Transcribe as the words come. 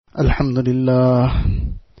الحمد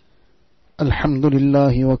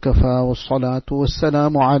لله وكفى والصلاة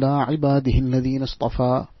والسلام على عباده الذين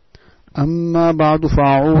اصطفى أما بعد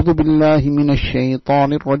فأعوذ بالله من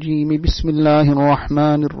الشيطان الرجيم بسم الله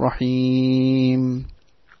الرحمن الرحيم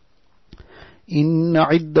إن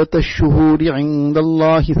عدة الشهور عند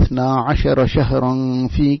الله 12 شهرا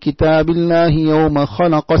في كتاب الله يوم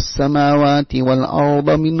خلق السماوات والأرض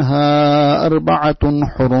منها 4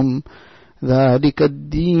 حرم ذلك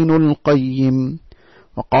الدين القيم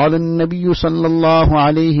وقال النبي صلى الله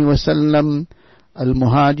عليه وسلم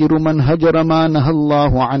المهاجر من هجر ما نهى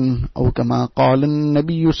الله عنه أو كما قال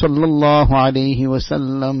النبي صلى الله عليه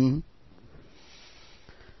وسلم.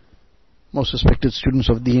 Most respected students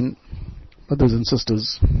of Deen, brothers and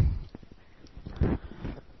sisters,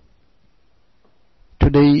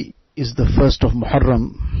 today is the 1st of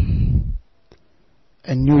Muharram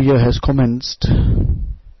and New Year has commenced,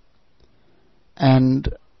 and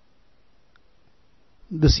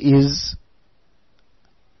this is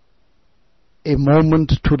a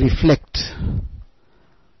moment to reflect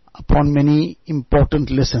upon many important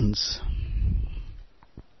lessons.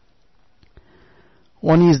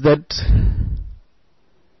 One is that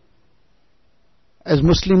as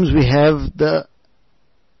Muslims we have the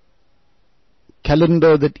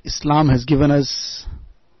calendar that Islam has given us,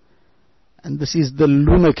 and this is the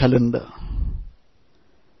lunar calendar.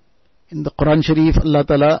 In the Quran Sharif, Allah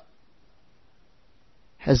Ta'ala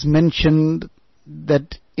has mentioned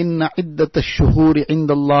that inna iddat ash-shuhuri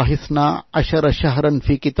inda Allah 12 shahran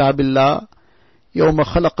fi kitabillah yawma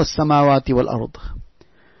khalaqa as-samawati wal ard.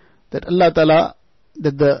 That Allah Ta'ala,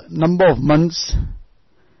 that the number of months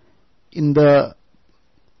in the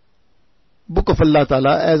book of Allah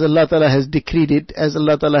Ta'ala, as Allah Ta'ala has decreed it, as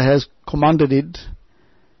Allah Ta'ala has commanded it,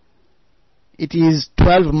 it is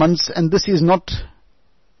 12 months, and this is not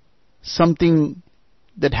something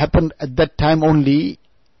that happened at that time only.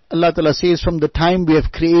 Allah Ta'ala says, from the time we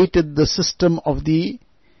have created the system of the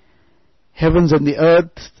heavens and the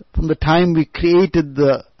earth, from the time we created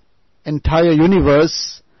the entire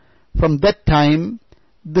universe, from that time,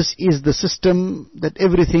 this is the system that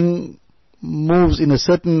everything moves in a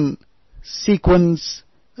certain sequence,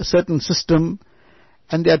 a certain system,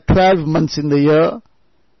 and there are 12 months in the year.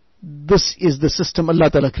 This is the system Allah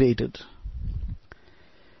Ta'ala created.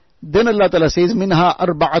 Then Allah Ta'ala says, minha 4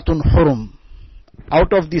 hurum.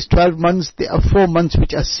 Out of these 12 months, there are 4 months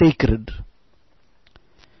which are sacred.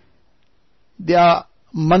 They are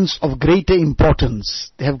months of greater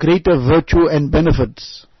importance. They have greater virtue and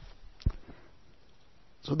benefits.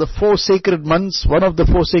 So the 4 sacred months, one of the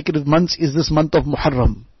 4 sacred months is this month of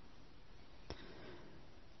Muharram.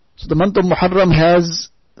 So the month of Muharram has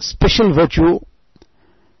special virtue.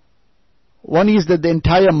 One is that the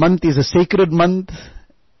entire month is a sacred month,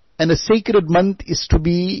 and a sacred month is to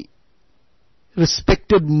be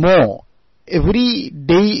respected more. Every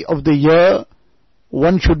day of the year,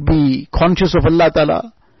 one should be conscious of Allah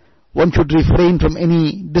Ta'ala. One should refrain from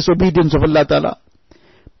any disobedience of Allah Ta'ala.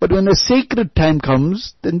 But when a sacred time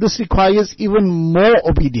comes, then this requires even more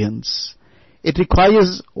obedience. It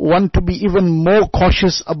requires one to be even more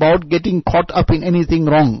cautious about getting caught up in anything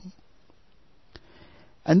wrong.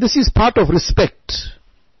 And this is part of respect.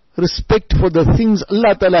 Respect for the things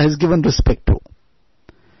Allah Ta'ala has given respect to.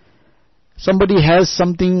 Somebody has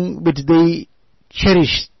something which they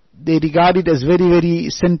cherish. They regard it as very, very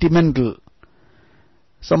sentimental.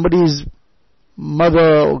 Somebody's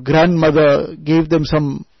mother or grandmother gave them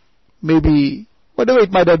some, maybe, whatever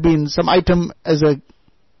it might have been, some item as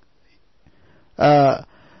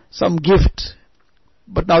some gift.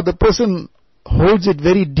 But now the person holds it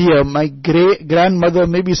very dear. My grandmother,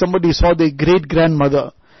 maybe somebody saw their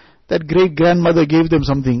great-grandmother. That great-grandmother gave them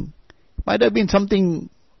something. Might have been something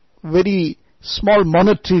very small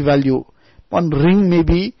monetary value. One ring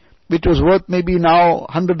maybe, which was worth maybe now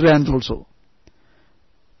 100 rands also.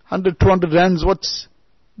 100, 200 rands, what's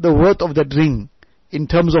the worth of that ring in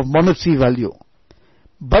terms of monetary value?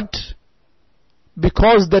 But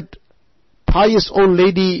because that pious old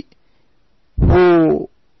lady, who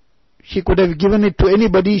she could have given it to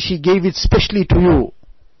anybody, she gave it specially to you.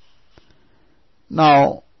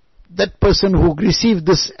 Now, that person who received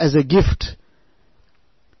this as a gift,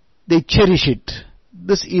 they cherish it.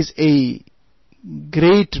 This is a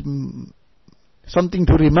great something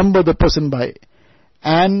to remember the person by,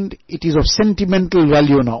 and it is of sentimental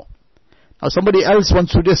value now. Now somebody else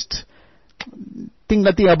wants to just think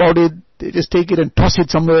nothing about it, they just take it and toss it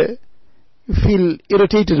somewhere. You feel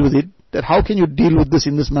irritated with it, that how can you deal with this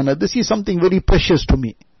in this manner? This is something very precious to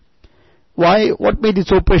me. Why? What made it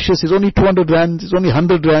so precious? It's only 200 rands, it's only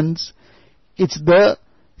 100 rands. It's the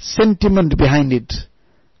sentiment behind it.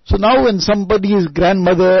 So now when somebody's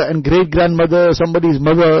grandmother and great-grandmother, somebody's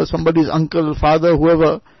mother, somebody's uncle, father,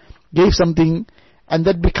 whoever gave something, and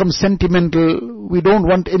that becomes sentimental, we don't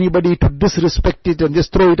want anybody to disrespect it and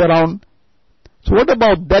just throw it around. So what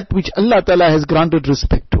about that which Allah Ta'ala has granted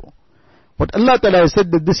respect to? What Allah Ta'ala has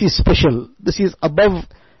said that this is special, this is above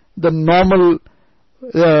the normal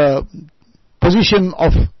position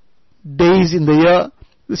of days in the year,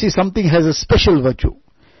 this is something has a special virtue.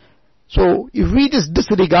 So if we just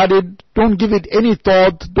disregard it, don't give it any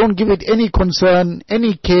thought, don't give it any concern,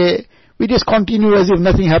 any care, we just continue as if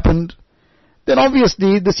nothing happened, then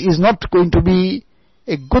obviously this is not going to be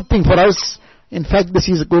a good thing for us. In fact, this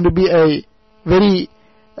is going to be a very,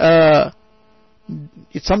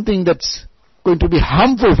 it's something that's going to be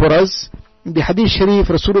harmful for us. In the Hadith Sharif,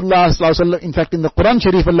 Rasulullah sallallahu alaihi wasallam, in fact in the Quran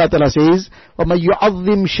Sharif, Allah Ta'ala says, وَمَنْ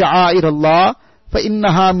يُعَظِّمْ شَعَائِرَ اللَّهِ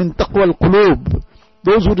فَإِنَّهَا مِنْ تَقْوَى الْقُلُوبِ.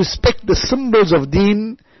 Those who respect the symbols of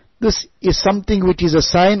deen, this is something which is a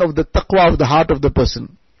sign of the taqwa of the heart of the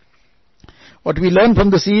person. What we learn from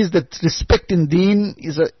this is that respect in deen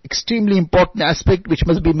is an extremely important aspect which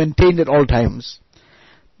must be maintained at all times.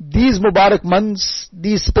 These Mubarak months,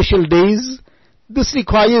 these special days, this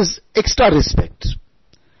requires extra respect.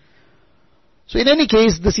 So in any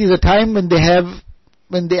case, this is a time when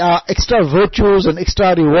there are extra virtues and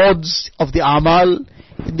extra rewards of the amal.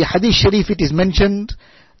 In the Hadith Sharif it is mentioned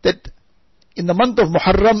that in the month of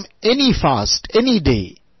Muharram, any fast, any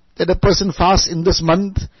day that a person fasts in this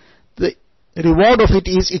month, the reward of it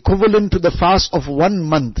is equivalent to the fast of 1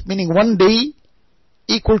 month, meaning one day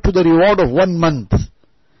equal to the reward of 1 month.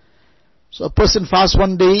 So a person fasts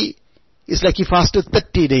one day, it's like he fasted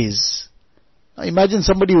 30 days. Now imagine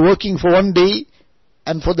somebody working for 1 day,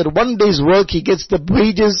 and for that 1 day's work he gets the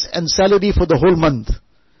wages and salary for the whole month.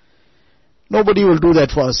 Nobody will do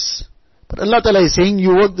that for us. But Allah Ta'ala is saying,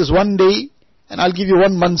 you work this 1 day, and I'll give you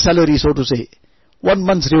 1 month's salary, so to say. 1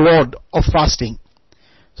 month's reward of fasting.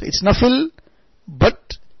 So it's nafil,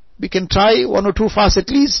 but we can try 1 or 2 fasts at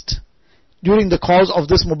least during the course of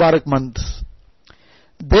this Mubarak month.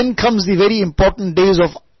 Then comes the very important days of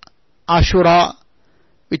Aashuraa,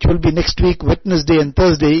 which will be next week, Wednesday and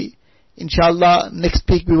Thursday. Inshallah, next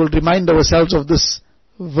week we will remind ourselves of this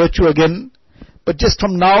virtue again. But just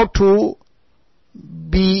from now to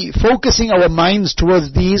be focusing our minds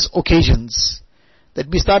towards these occasions, that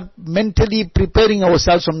we start mentally preparing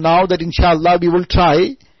ourselves from now, that inshallah we will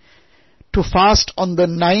try to fast on the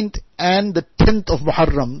 9th and the 10th of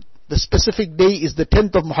Muharram. The specific day is the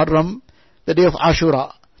 10th of Muharram, the day of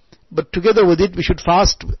Aashuraa. But together with it, we should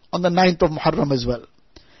fast on the 9th of Muharram as well.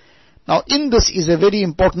 Now in this is a very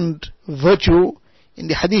important virtue. In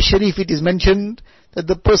the Hadith Sharif it is mentioned that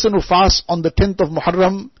the person who fasts on the 10th of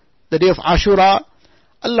Muharram, the day of Aashuraa,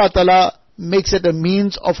 Allah Ta'ala makes it a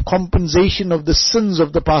means of compensation of the sins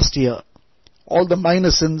of the past year. All the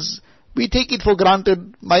minor sins, we take it for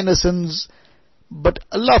granted, minor sins, but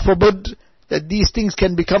Allah forbid that these things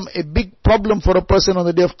can become a big problem for a person on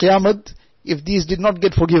the day of Qiyamah if these did not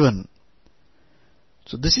get forgiven.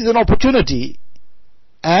 So this is an opportunity,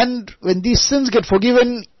 and when these sins get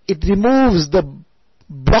forgiven, it removes the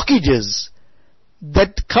blockages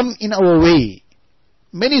that come in our way.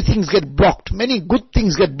 Many things get blocked, many good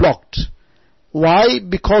things get blocked. Why?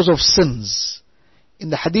 Because of sins. In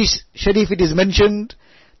the Hadith Sharif it is mentioned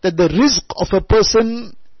that the rizq of a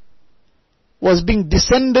person was being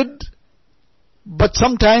descended, but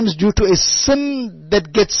sometimes due to a sin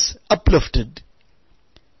that gets uplifted.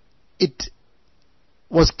 It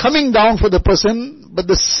was coming down for the person, but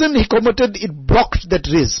the sin he committed, it blocked that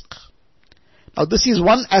rizq. Now this is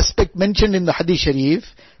one aspect mentioned in the Hadith Sharif.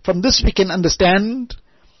 From this we can understand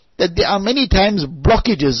that there are many times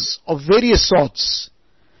blockages of various sorts.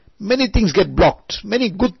 Many things get blocked, many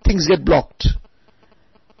good things get blocked.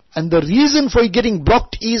 And the reason for it getting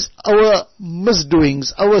blocked is our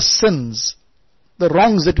misdoings, our sins, the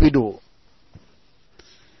wrongs that we do.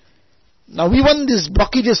 Now we want these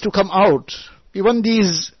blockages to come out. We want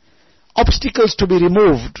these obstacles to be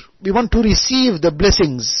removed. We want to receive the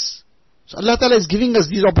blessings. So Allah Ta'ala is giving us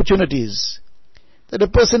these opportunities. That a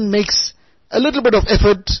person makes a little bit of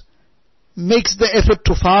effort, makes the effort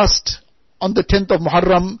to fast on the 10th of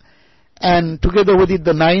Muharram, and together with it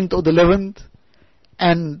the 9th or the 11th,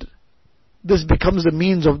 and this becomes the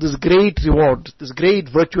means of this great reward, this great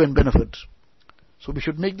virtue and benefit. So we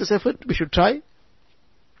should make this effort, we should try.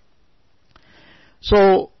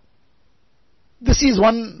 So this is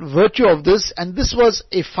one virtue of this, and this was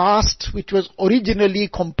a fast which was originally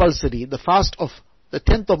compulsory. The fast of the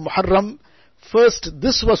 10th of Muharram, first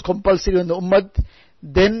this was compulsory on the Ummah,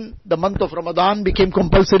 then the month of Ramadan became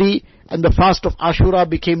compulsory, and the fast of Ashura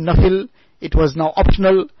became nafil. It was now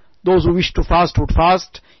optional. Those who wished to fast would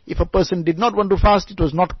fast. If a person did not want to fast, it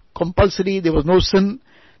was not compulsory, there was no sin,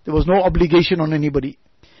 there was no obligation on anybody.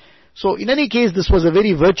 So in any case, this was a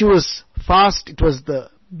very virtuous fast. It was the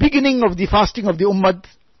beginning of the fasting of the Ummah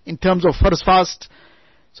in terms of first fast.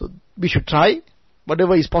 So we should try,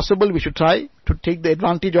 whatever is possible, we should try to take the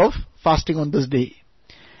advantage of fasting on this day.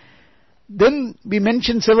 Then we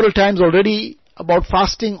mentioned several times already about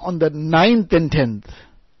fasting on the 9th and 10th.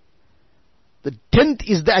 The 10th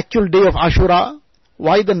is the actual day of Ashura.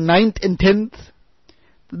 Why the 9th and 10th?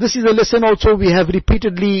 This is a lesson also we have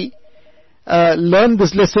repeatedly learned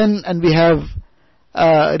this lesson, and we have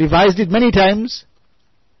revised it many times.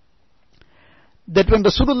 That when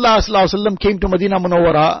Rasulullah ﷺ came to Medina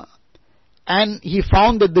Munawwara and he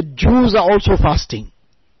found that the Jews are also fasting.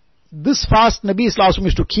 This fast Nabi ﷺ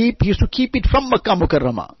used to keep. He used to keep it from Makkah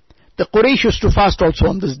Mukarramah. The Quraysh used to fast also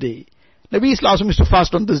on this day. Nabi ﷺ used to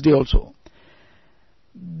fast on this day also.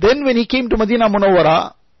 Then when he came to Medina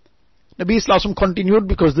Munawwara, Nabi ﷺ continued,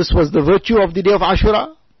 because this was the virtue of the day of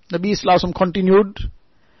Ashura. Nabi ﷺ continued,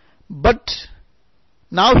 but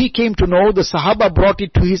now he came to know, the Sahaba brought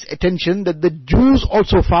it to his attention that the Jews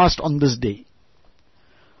also fast on this day.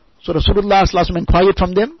 So Rasulullah ﷺ inquired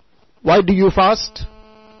from them, why do you fast?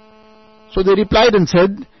 So they replied and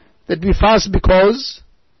said that we fast because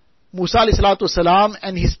Musa ﷺ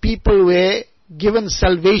and his people were given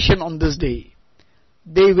salvation on this day.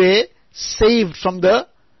 They were saved from the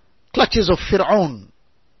clutches of Fir'aun.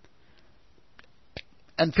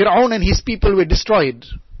 And Fir'aun and his people were destroyed.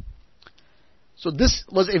 So this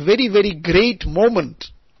was a very, very great moment.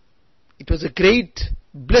 It was a great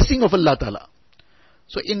blessing of Allah Ta'ala.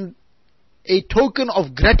 So in a token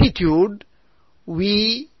of gratitude,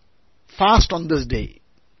 we fast on this day.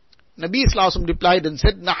 Nabi Sallallahu replied and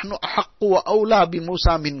said, "Nahnu ahaqqu wa awla bi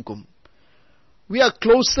Musa minkum." We are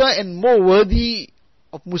closer and more worthy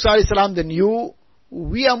of Musa alayhi salam than you.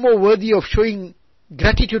 We are more worthy of showing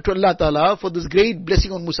gratitude to Allah Ta'ala for this great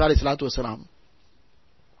blessing on Musa alayhi salatu wasalam.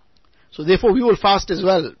 So therefore we will fast as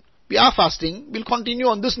well. We are fasting. We'll continue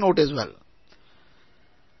on this note as well.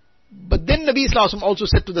 But then Nabi Sallallahu Alaihi Wasallam also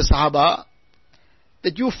said to the Sahaba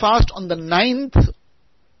that you fast on the 9th,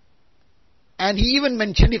 and he even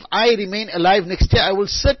mentioned, if I remain alive next year, I will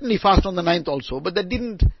certainly fast on the 9th also. But that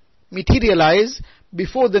didn't materialize.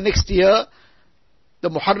 Before the next year, the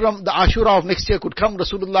Muharram, the Ashura of next year could come.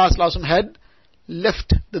 Rasulullah Sallallahu Alaihi Wasallam had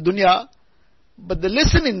left the dunya. But the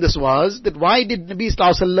lesson in this was that why did Nabi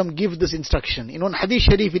Sallallahu Alaihi Wasallam give this instruction? In one hadith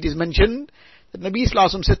sharif it is mentioned that Nabi Sallallahu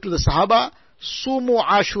Alaihi Wasallam said to the Sahaba, Sumu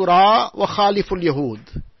Ashura wa khaliful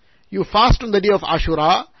Yahud. You fast on the day of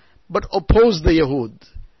Ashura, but oppose the Yahud.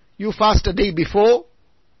 You fast a day before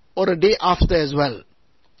or a day after as well.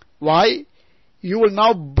 Why? You will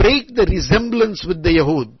now break the resemblance with the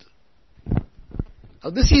Yahud. Now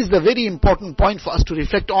this is the very important point for us to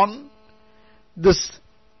reflect on. This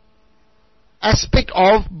aspect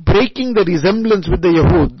of breaking the resemblance with the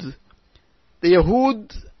Yahud. The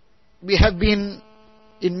Yahud, we have been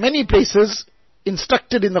in many places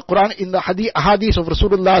instructed in the Quran, in the hadith of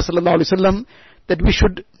Rasulullah sallallahu alaihi wasallam, that we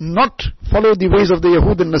should not follow the ways of the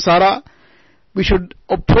Yahud and Nasara. We should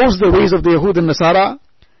oppose the ways of the Yahud and Nasara.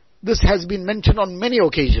 This has been mentioned on many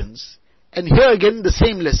occasions. And here again the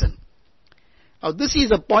same lesson. Now this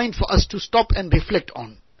is a point for us to stop and reflect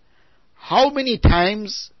on. How many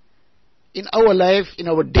times in our life, in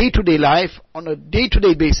our day-to-day life, on a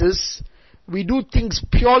day-to-day basis, we do things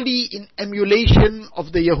purely in emulation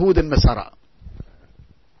of the Yahud and Nasara.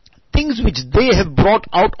 Things which they have brought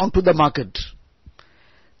out onto the market.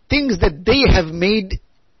 Things that they have made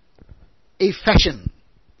a fashion.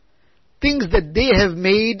 Things that they have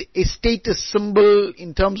made a status symbol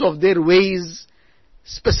in terms of their ways,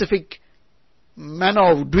 specific manner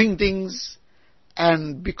of doing things.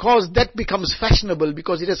 And because that becomes fashionable,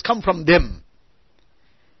 because it has come from them.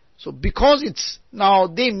 So because it's now,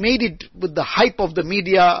 they made it with the hype of the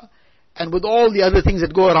media and with all the other things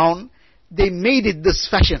that go around, they made it this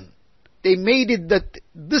fashion. They made it that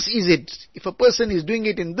this is it. If a person is doing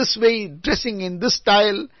it in this way, dressing in this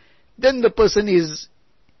style, then the person is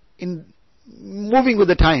moving with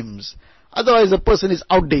the times. Otherwise the person is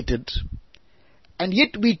outdated. And yet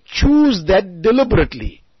we choose that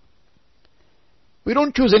deliberately. We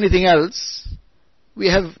don't choose anything else. We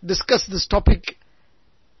have discussed this topic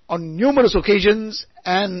on numerous occasions,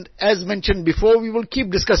 and as mentioned before, we will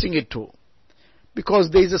keep discussing it too.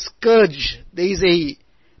 Because there is a scourge, there is a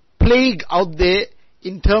plague out there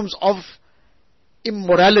in terms of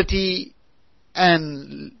immorality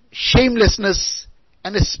and shamelessness,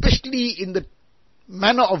 and especially in the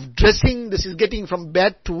manner of dressing, this is getting from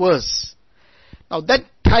bad to worse. Now that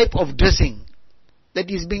type of dressing, that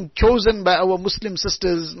is being chosen by our Muslim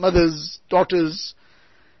sisters, mothers, daughters,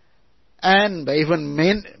 and by even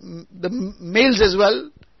the males as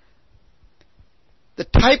well, the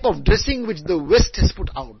type of dressing which the West has put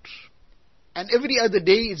out. And every other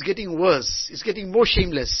day it's getting worse, it's getting more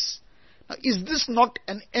shameless. Now, is this not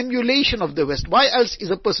an emulation of the West? Why else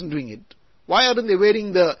is a person doing it? Why aren't they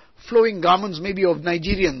wearing the flowing garments maybe of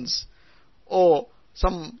Nigerians or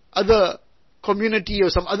some other community or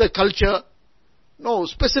some other culture? No,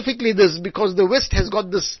 specifically this, because the West has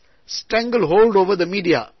got this stranglehold over the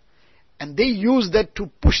media, and they use that to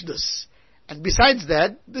push this. And besides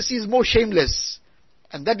that, this is more shameless,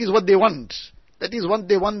 and that is what they want. That is what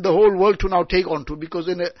they want the whole world to now take on to, because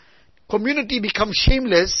when a community becomes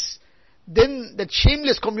shameless, then that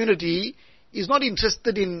shameless community is not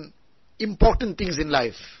interested in important things in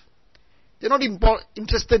life. They're not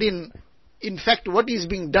interested in fact, what is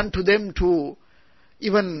being done to them to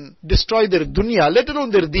even destroy their dunya, let alone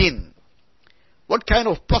their deen. What kind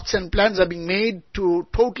of plots and plans are being made to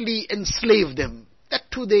totally enslave them. That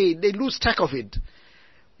too, they lose track of it.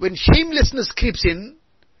 When shamelessness creeps in,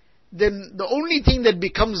 then the only thing that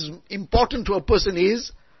becomes important to a person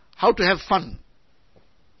is how to have fun.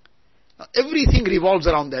 Now, everything revolves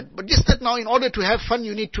around that. But just that now, in order to have fun,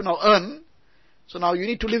 you need to now earn. So now you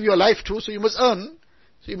need to live your life too, so you must earn.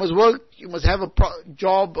 So you must work, you must have a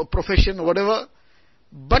job, a profession, or whatever.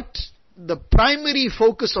 But the primary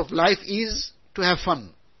focus of life is to have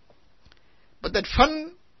fun. But that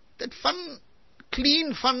fun,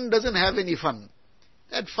 clean fun doesn't have any fun.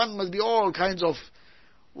 That fun must be all kinds of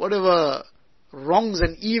whatever wrongs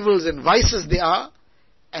and evils and vices they are,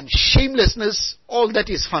 and shamelessness, all that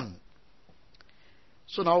is fun.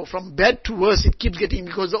 So now from bad to worse it keeps getting,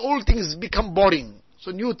 because the old things become boring.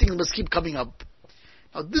 So new things must keep coming up.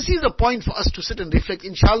 Now this is a point for us to sit and reflect.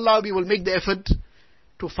 Inshallah we will make the effort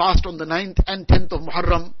to fast on the 9th and 10th of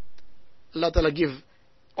Muharram. Allah Ta'ala give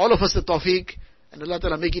all of us the tawfiq, and Allah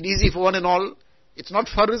Ta'ala make it easy for one and all. It's not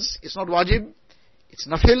farz, it's not wajib, it's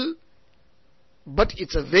nafil, but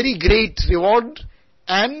it's a very great reward,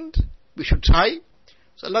 and we should try.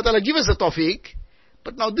 So Allah Ta'ala give us the tawfiq.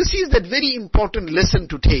 But now this is that very important lesson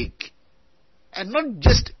to take, and not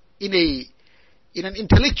just in an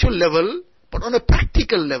intellectual level, but on a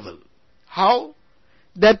practical level. How?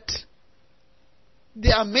 That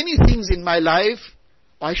there are many things in my life,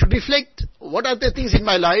 I should reflect, what are the things in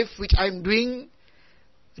my life which I am doing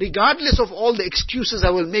regardless of all the excuses I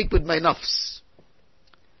will make with my nafs.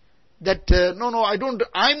 That,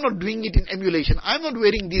 I'm not doing it in emulation. I'm not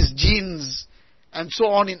wearing these jeans and so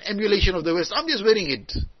on in emulation of the West. I'm just wearing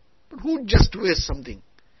it. But who just wears something?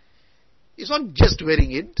 It's not just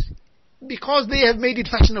wearing it, because they have made it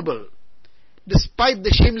fashionable, despite the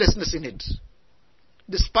shamelessness in it,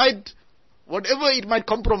 despite whatever it might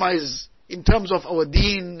compromise in terms of our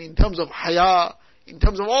deen, in terms of haya, in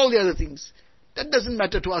terms of all the other things. That doesn't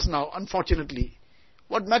matter to us now, unfortunately.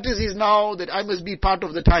 What matters is now that I must be part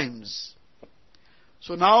of the times.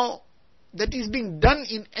 So now, that is being done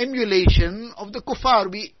in emulation of the kuffar.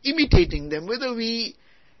 We imitating them, whether we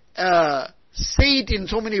say it in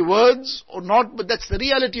so many words or not, but that's the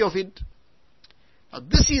reality of it. Now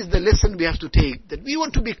this is the lesson we have to take, that we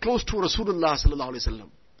want to be close to Rasulullah sallallahu alaihi wasallam.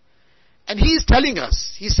 And he is telling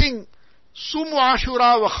us, he is saying, Sumu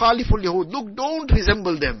Ashura wa Khaliful Yahud. Look, don't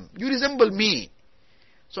resemble them. You resemble me.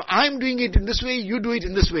 So I'm doing it in this way, you do it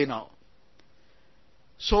in this way now.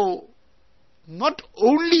 So, not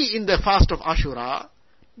only in the fast of Ashura,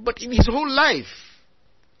 but in his whole life,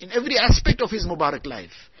 in every aspect of his Mubarak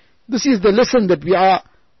life. This is the lesson that we are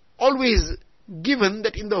always given,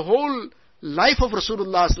 that in the whole life of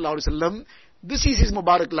Rasulullah sallallahu alaihi wasallam, this is his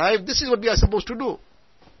Mubarak life, this is what we are supposed to do.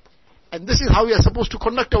 And this is how we are supposed to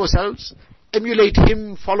conduct ourselves, emulate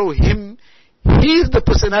him, follow him. He is the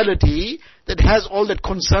personality that has all that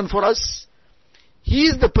concern for us. He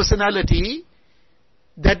is the personality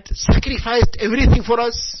that sacrificed everything for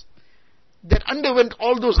us, that underwent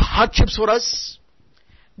all those hardships for us,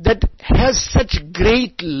 that has such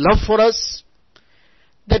great love for us,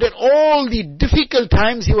 that at all the difficult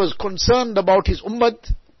times he was concerned about his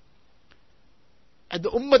ummat, and the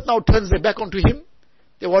ummat now turns their back onto him.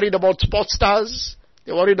 They're worried about sports stars,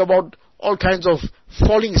 they're worried about all kinds of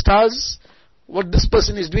falling stars. What this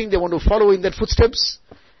person is doing, they want to follow in their footsteps,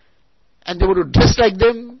 and they want to dress like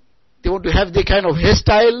them, they want to have their kind of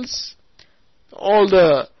hairstyles. All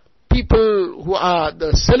the people who are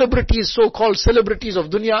the celebrities, so-called celebrities of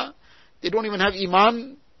dunya, they don't even have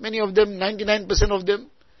iman, many of them, 99% of them,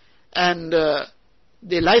 and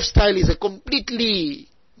their lifestyle is a completely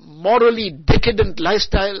morally decadent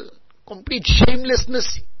lifestyle. Complete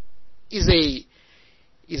shamelessness is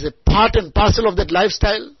is a part and parcel of that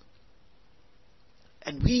lifestyle.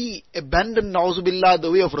 And we abandon, na'uzubillah,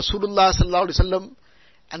 the way of Rasulullah sallallahu alaihi wasallam,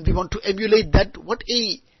 and we want to emulate that. What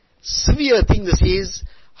a severe thing this is.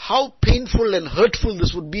 How painful and hurtful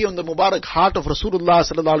this would be on the Mubarak heart of Rasulullah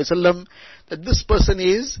sallallahu alaihi wasallam, that this person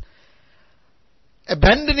is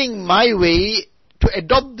abandoning my way to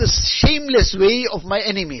adopt this shameless way of my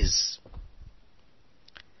enemies.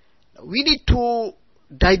 We need to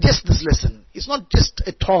digest this lesson. It's not just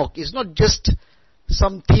a talk, it's not just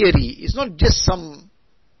some theory, it's not just some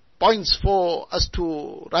points for us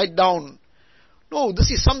to write down. No,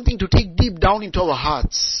 this is something to take deep down into our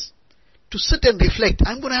hearts, to sit and reflect.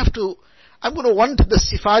 I'm going to want the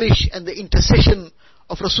sifarish and the intercession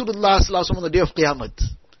of Rasulullah sallallahu alaihi wasallam on the day of Qiyamah.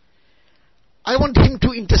 I want him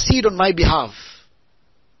to intercede on my behalf.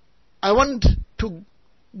 I want to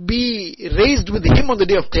be raised with him on the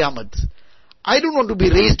day of Qiyamah. I don't want to be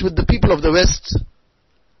raised with the people of the West.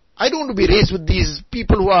 I don't want to be raised with these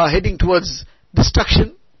people who are heading towards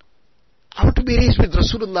destruction. I want to be raised with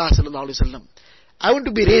Rasulullah sallallahu alaihi wasallam. I want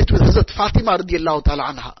to be raised with Hazrat Fatima radiyallahu ta'ala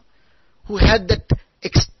anha, who had that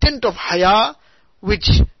extent of haya which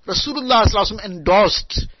Rasulullah sallallahu alaihi wasallam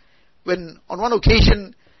endorsed when on one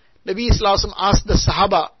occasion Nabi sallallahu alaihi wasallam asked the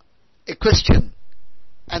Sahaba a question,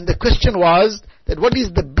 and the question was that what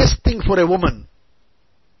is the best thing for a woman?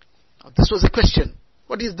 Now, this was a question.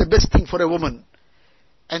 What is the best thing for a woman?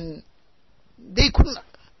 And they couldn't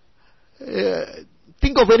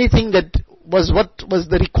think of anything that was what was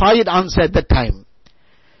the required answer at that time.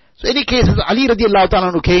 So in any case, Ali radiallahu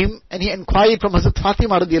ta'ala anhu came and he inquired from Hazrat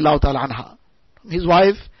Fatima radiallahu ta'ala anha, his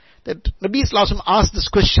wife, that Nabi sallallahu alaihi wasallam asked this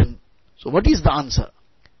question. So what is the answer?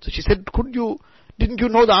 So she said, didn't you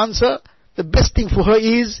know the answer? The best thing for her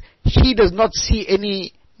is she does not see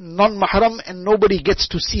any non-mahram and nobody gets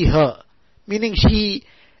to see her. Meaning she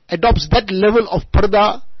adopts that level of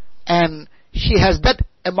parda and she has that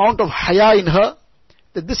amount of haya in her,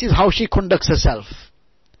 that this is how she conducts herself.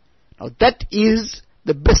 Now that is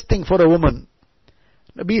the best thing for a woman.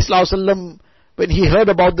 Nabi sallallahu alaihi wasallam, when he heard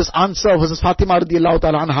about this answer of Hazrat Fatima radiallahu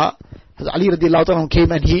ta'ala anha, Hazrat Ali radiallahu ta'ala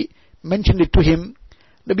came and he mentioned it to him.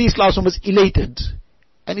 Nabi sallallahu alaihi wasallam was elated.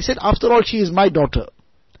 And he said, after all, she is my daughter.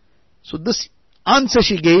 So this answer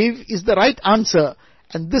she gave is the right answer.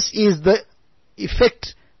 And this is the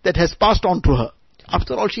effect that has passed on to her.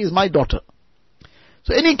 After all, she is my daughter.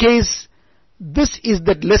 So in any case, this is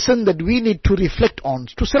that lesson that we need to reflect on,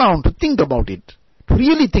 to surround, to think about it, to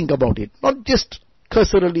really think about it. Not just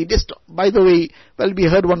cursorily, just by the way, well, we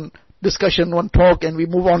heard one discussion, one talk, and we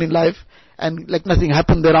move on in life, and like nothing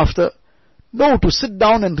happened thereafter. No, to sit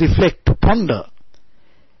down and reflect, to ponder.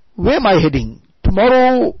 Where am I heading?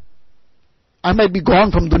 Tomorrow, I might be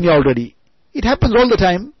gone from dunya already. It happens all the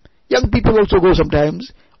time. Young people also go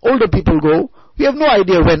sometimes. Older people go. We have no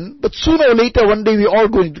idea when, but sooner or later, one day we are all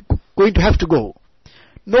going to have to go.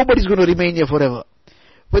 Nobody's going to remain here forever.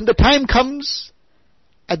 When the time comes,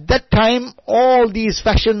 at that time, all these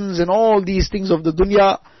fashions and all these things of the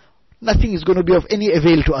dunya, nothing is going to be of any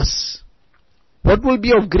avail to us. What will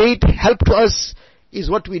be of great help to us is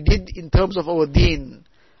what we did in terms of our deen.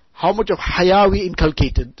 How much of haya we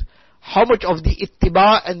inculcated. How much of the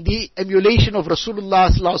ittiba and the emulation of Rasulullah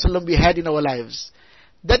sallallahu alaihi wasallam we had in our lives.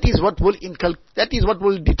 That is what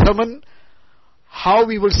will determine how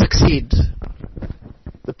we will succeed.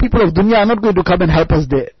 The people of dunya are not going to come and help us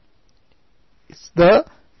there. It's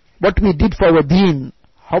what we did for our deen,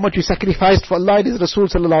 how much we sacrificed for Allah and His Rasul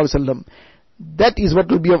sallallahu alaihi wasallam. That is what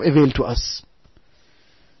will be of avail to us.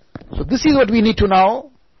 So this is what we need to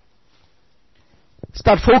now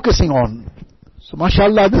start focusing on. So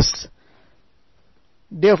mashallah, this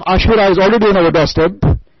day of Ashura is already on our doorstep,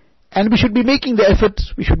 and we should be making the effort,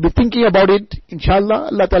 we should be thinking about it. Inshallah,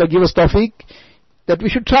 Allah Ta'ala give us tawfiq, that we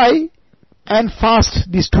should try and fast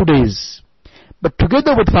these 2 days. But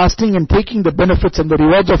together with fasting and taking the benefits and the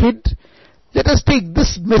rewards of it, let us take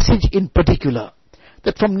this message in particular,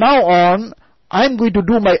 that from now on, I am going to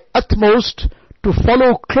do my utmost to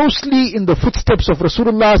follow closely in the footsteps of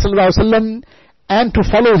Rasulullah sallallahu alaihi wasallam and to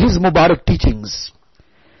follow his Mubarak teachings.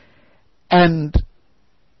 And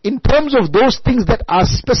in terms of those things that are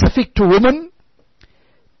specific to women,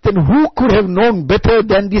 then who could have known better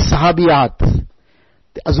than the Sahabiyat,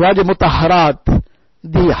 the Azwaj Mutahharat,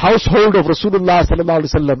 the household of Rasulullah sallallahu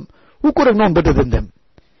alaihi wasallam? Who could have known better than them?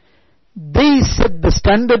 They set the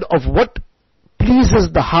standard of what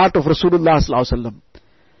pleases the heart of Rasulullah sallallahu alaihi wasallam.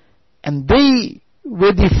 And they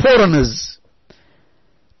were the forerunners.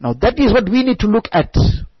 Now that is what we need to look at.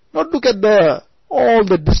 Not look at all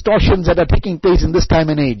the distortions that are taking place in this time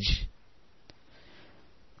and age.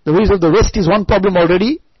 The ways of the West is one problem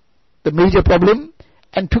already, the major problem.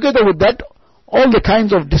 And together with that, all the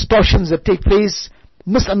kinds of distortions that take place,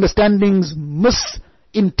 misunderstandings,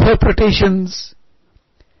 misinterpretations,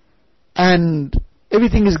 and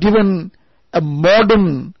everything is given a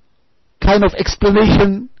modern kind of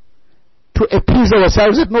explanation to appease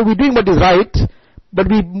ourselves that no, we're doing what is right, but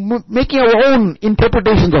we're making our own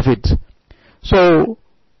interpretations of it. So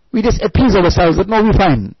we just appease ourselves that no, we're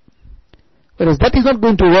fine. Whereas that is not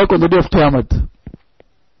going to work on the day of Qiyamah.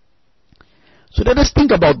 So let us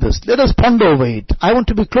think about this. Let us ponder over it. I want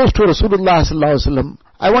to be close to Rasulullah sallallahu alaihi wasallam.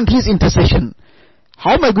 I want his intercession.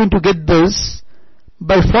 How am I going to get this?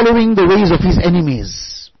 By following the ways of his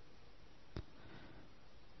enemies.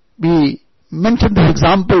 We mentioned the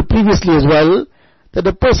example previously as well, that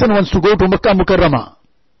a person wants to go to Makkah Mukarramah.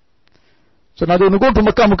 So now they want to go to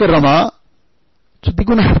Makkah Mukarramah, so they're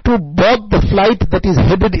going to have to board the flight that is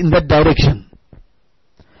headed in that direction.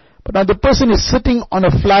 But now the person is sitting on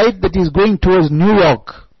a flight that is going towards New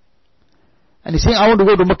York. And he's saying, I want to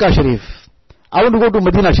go to Makkah Sharif. I want to go to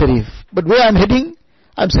Medina Sharif. But where I'm heading,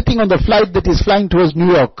 I'm sitting on the flight that is flying towards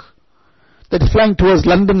New York, that is flying towards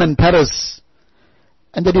London and Paris,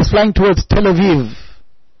 and that is flying towards Tel Aviv.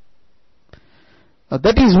 Now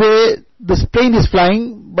that is where this plane is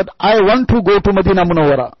flying, but I want to go to Medina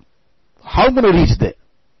Munawwara. How am I going to reach there?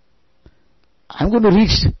 I'm going to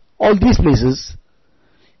reach all these places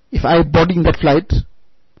if I'm boarding that flight.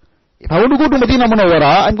 If I want to go to Medina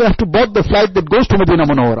Munawwara, I'm going to have to board the flight that goes to Medina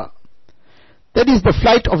Munawwara. That is the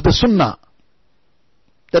flight of the Sunnah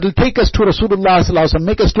that will take us to Rasulullah sallallahu alaihi wasallam,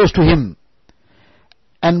 make us close to him.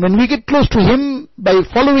 And when we get close to him, by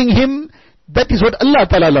following him, that is what Allah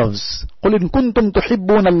Ta'ala loves. قُلْ إِن كُنْتُمْ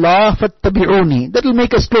تُحِبُّونَ اللَّهَ فَاتَّبِعُونِي. That will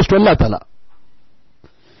make us close to Allah Ta'ala.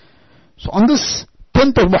 So on this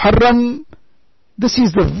 10th of Muharram, this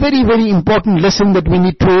is the very, very important lesson that we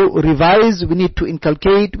need to revise, we need to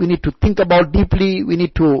inculcate, we need to think about deeply, we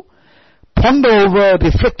need to ponder over,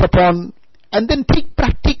 reflect upon, and then take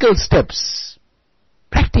practical steps.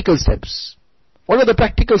 Practical steps. What are the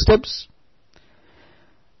practical steps?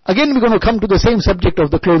 Again, we're going to come to the same subject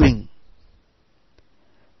of the clothing.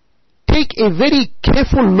 Take a very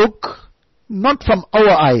careful look, not from our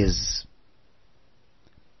eyes.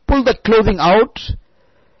 Pull the clothing out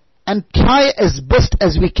and try as best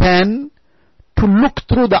as we can to look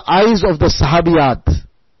through the eyes of the Sahabiyat.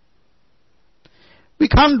 We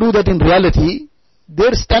can't do that in reality.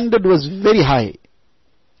 Their standard was very high.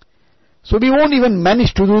 So we won't even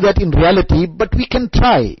manage to do that in reality, but we can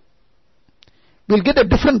try. We'll get a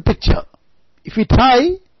different picture. If we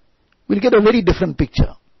try, we'll get a very different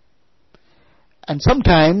picture. And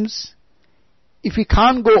sometimes, if we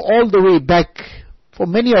can't go all the way back, for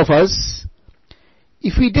many of us,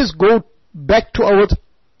 if we just go back to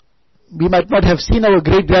we might not have seen our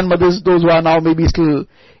great-grandmothers, those who are now maybe still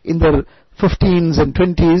in their 15s and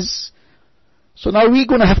 20s. So now we're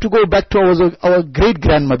going to have to go back to our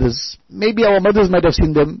great-grandmothers. Maybe our mothers might have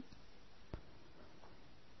seen them.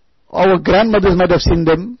 Our grandmothers might have seen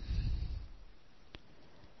them.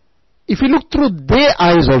 If we look through their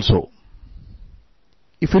eyes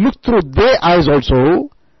also,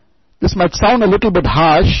 this might sound a little bit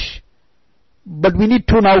harsh, but we need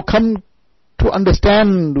to now come to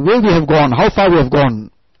understand where we have gone, how far we have gone.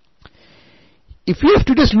 If we have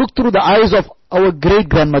to just look through the eyes of our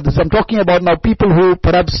great-grandmothers, I'm talking about now people who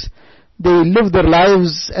perhaps they lived their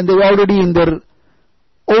lives and they were already in their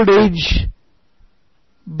old age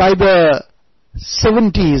by the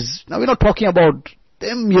 70s. Now we're not talking about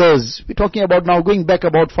them years, we're talking about now going back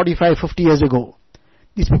about 45, 50 years ago.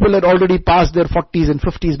 These people had already passed their 40s and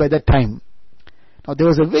 50s by that time. Now there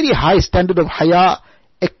was a very high standard of haya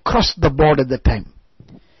across the board at that time.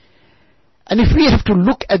 And if we have to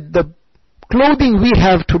look at the clothing we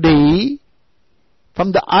have today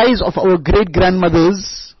from the eyes of our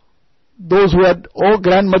great-grandmothers, those who had, or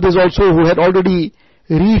grandmothers also who had already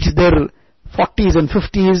reached their 40s and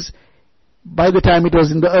 50s, by the time it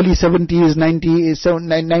was in the early 70s,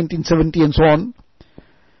 1970 and so on.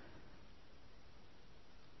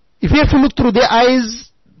 If we have to look through their eyes,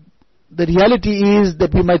 the reality is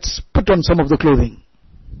that we might spit on some of the clothing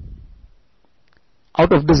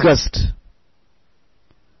out of disgust.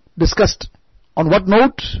 Disgust on what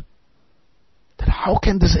note? That how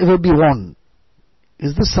can this ever be worn?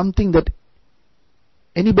 Is this something that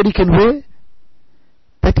anybody can wear?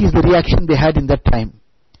 That is the reaction they had in that time.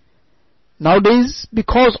 Nowadays,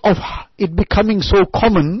 because of it becoming so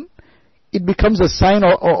common, it becomes a sign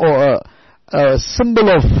or a symbol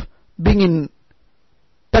of being in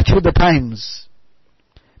touch with the times.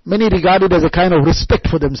 Many regard it as a kind of respect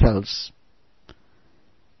for themselves.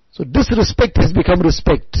 So disrespect has become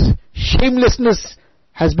respect. Shamelessness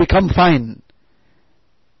has become fine.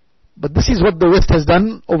 But this is what the West has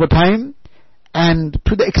done over time. And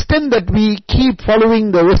to the extent that we keep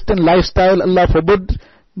following the Western lifestyle, Allah forbid,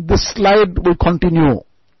 this slide will continue.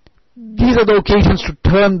 These are the occasions to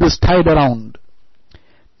turn this tide around.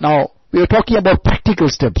 Now, we are talking about practical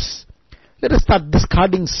steps. Let us start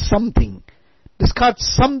discarding something. Discard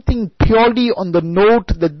something purely on the note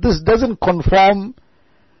that this doesn't conform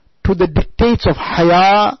to the dictates of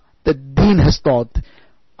haya that Deen has taught.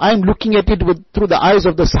 I am looking at it through the eyes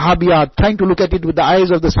of the Sahabiyat, trying to look at it with the eyes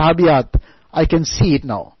of the Sahabiyat. I can see it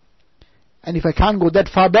now. And if I can't go that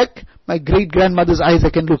far back, my great-grandmother's eyes I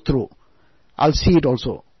can look through. I'll see it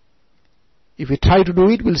also. If we try to do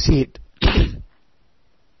it, we'll see it.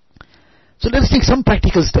 So let's take some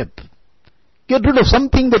practical step. Get rid of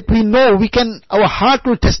something that we know our heart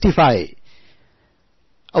will testify.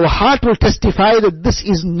 Our heart will testify that this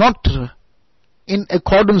is not in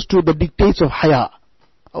accordance to the dictates of haya.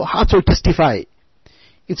 Our hearts will testify.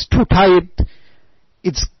 It's too tight.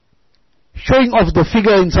 It's showing off the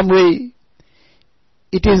figure in some way.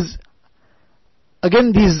 It is,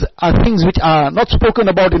 again, these are things which are not spoken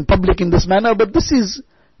about in public in this manner, but this is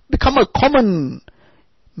become a common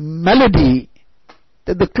melody,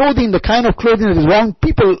 that the clothing, the kind of clothing that is wrong,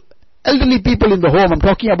 elderly people in the home, I'm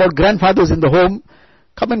talking about grandfathers in the home,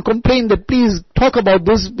 come and complain that please talk about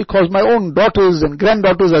this because my own daughters and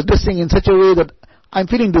granddaughters are dressing in such a way that I'm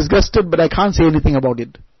feeling disgusted, but I can't say anything about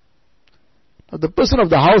it. Now, the person of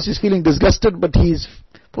the house is feeling disgusted, but he's,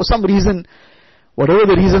 for some reason, whatever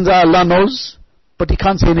the reasons are, Allah knows, but he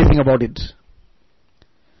can't say anything about it.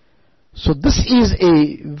 So this is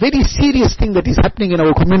a very serious thing that is happening in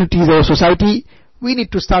our communities, our society. We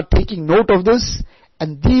need to start taking note of this,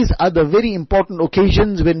 and these are the very important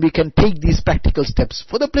occasions when we can take these practical steps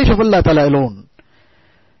for the pleasure of Allah Ta'ala alone.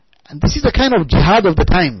 And this is the kind of jihad of the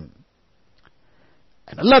time.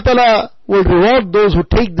 And Allah Ta'ala will reward those who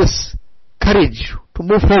take this courage to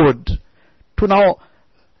move forward, to now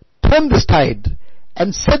turn this tide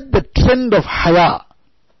and set the trend of haya,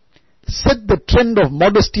 set the trend of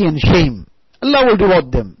modesty and shame. Allah will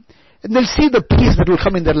reward them. And they'll see the peace that will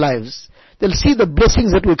come in their lives. They'll see the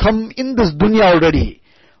blessings that will come in this dunya already.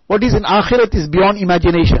 What is in akhirat is beyond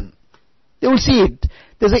imagination. They will see it.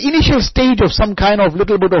 There's an initial stage of some kind of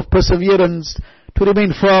little bit of perseverance, to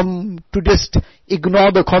remain firm, to just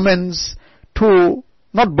ignore the comments, to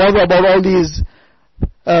not bother about all these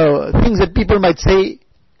things that people might say,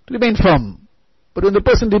 to remain firm. But when the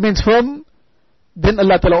person remains firm, then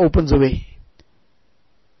Allah Ta'ala opens a way.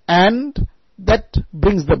 And that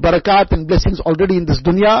brings the barakat and blessings already in this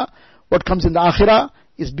dunya. What comes in the akhirah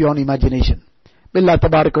is beyond imagination. May Allah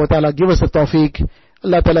Tabaraka wa Ta'ala give us the tawfiq.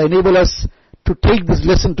 Allah Ta'ala enable us to take this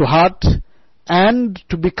lesson to heart and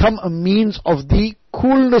to become a means of the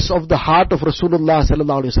coolness of the heart of Rasulullah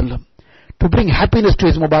Sallallahu Alaihi Wasallam. To bring happiness to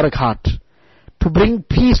his Mubarak heart. To bring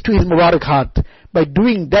peace to his Mubarak heart by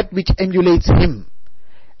doing that which emulates him.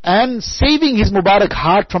 And saving his Mubarak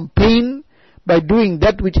heart from pain by doing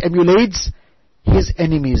that which emulates his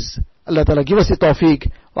enemies. Allah Ta'ala give us the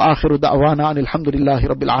tawfiq. وآخر دعوانا أن الحمد لله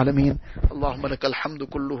رب العالمين اللهم لك الحمد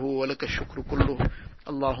كله ولك الشكر كله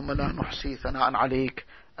اللهم لا نحصي ثناء عليك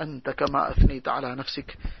أنت كما أثنيت على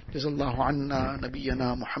نفسك جزا الله عنا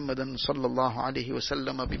نبينا محمدا صلى الله عليه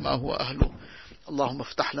وسلم بما هو أهله اللهم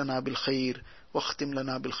افتح لنا بالخير واختم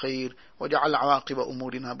لنا بالخير واجعل عواقب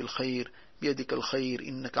أمورنا بالخير بيدك الخير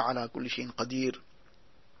إنك على كل شيء قدير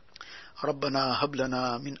ربنا هب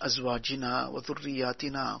لنا من أزواجنا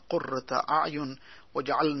وذرياتنا قرة أعين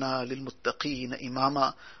وجعلنا للمتقين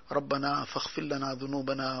إماما ربنا فاغفر لنا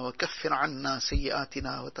ذنوبنا وكفر عنا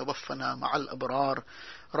سيئاتنا وتوفنا مع الأبرار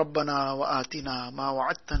ربنا وآتنا ما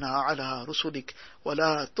وعدتنا على رسلك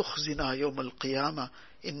ولا تخزنا يوم القيامة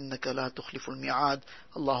إنك لا تخلف الميعاد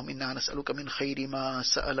اللهم إنا نسألك من خير ما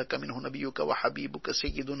سألك منه نبيك وحبيبك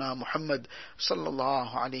سيدنا محمد صلى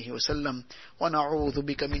الله عليه وسلم ونعوذ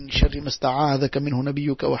بك من شر ما استعاذك منه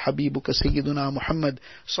نبيك وحبيبك سيدنا محمد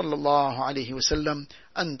صلى الله عليه وسلم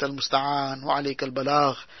أنت المستعان وعليك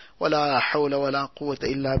البلاغ ولا حول ولا قوة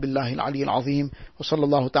إلا بالله العلي العظيم وصلى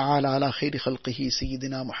الله تعالى على خير خلقه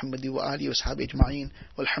سيدنا محمد وآله وأصحابه أجمعين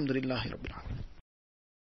والحمد لله رب العالمين.